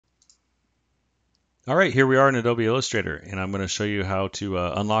All right, here we are in Adobe Illustrator, and I'm going to show you how to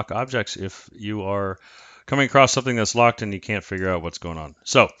unlock objects if you are coming across something that's locked and you can't figure out what's going on.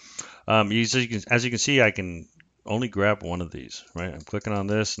 So, as you can see, I can only grab one of these, right? I'm clicking on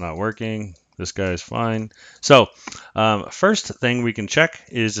this, not working. This guy is fine. So, first thing we can check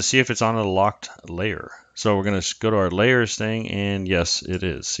is to see if it's on a locked layer. So we're going to go to our layers thing, and yes, it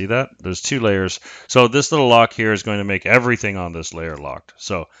is. See that? There's two layers. So this little lock here is going to make everything on this layer locked.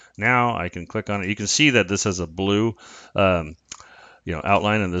 So now I can click on it. You can see that this has a blue um,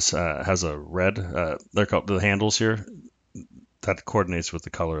 outline, and this has a red. They're called the handles here. That coordinates with the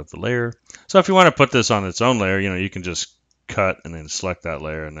color of the layer. So if you want to put this on its own layer, you can just cut and then select that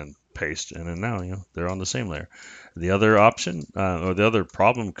layer and then paste, and then now they're on the same layer. The other option or the other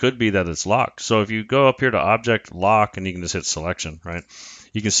problem could be that it's locked. So if you go up here to Object Lock and you can just hit Selection, right?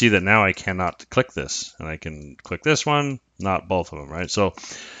 You can see that now I cannot click this, and I can click this one, not both of them, right? So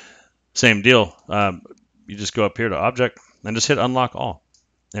same deal. You just go up here to Object and just hit Unlock All,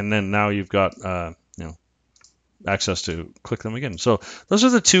 and then now you've got access to click them again. So those are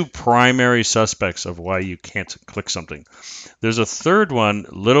the two primary suspects of why you can't click something. There's a third one,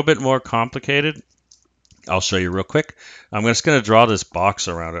 a little bit more complicated. I'll show you real quick. I'm just going to draw this box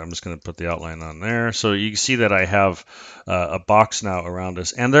around it. I'm just going to put the outline on there. So you can see that I have a box now around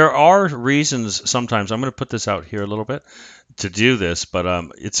this. And there are reasons sometimes, I'm going to put this out here a little bit to do this, but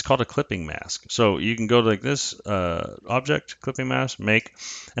it's called a clipping mask. So you can go like this, object, clipping mask, make,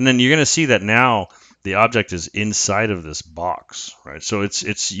 and then you're going to see that now the object is inside of this box, right? So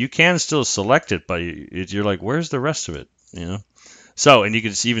it's you can still select it, but you're like, where's the rest of it? So, and you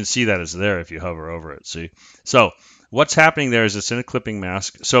can even see that it's there if you hover over it. See? So what's happening there is it's in a clipping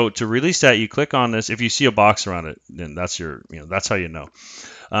mask. So to release that, you click on this. If you see a box around it, then that's that's how you know.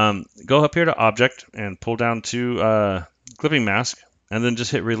 Go up here to Object and pull down to clipping mask, and then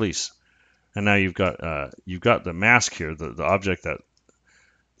just hit Release. And now you've got the mask here, the object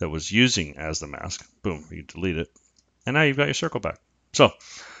that was using as the mask. Boom, you delete it, and now you've got your circle back. So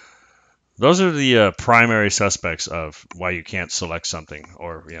those are the primary suspects of why you can't select something,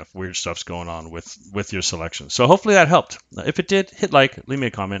 or if weird stuff's going on with your selection. So hopefully that helped. If it did, hit like, leave me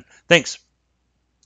a comment. Thanks.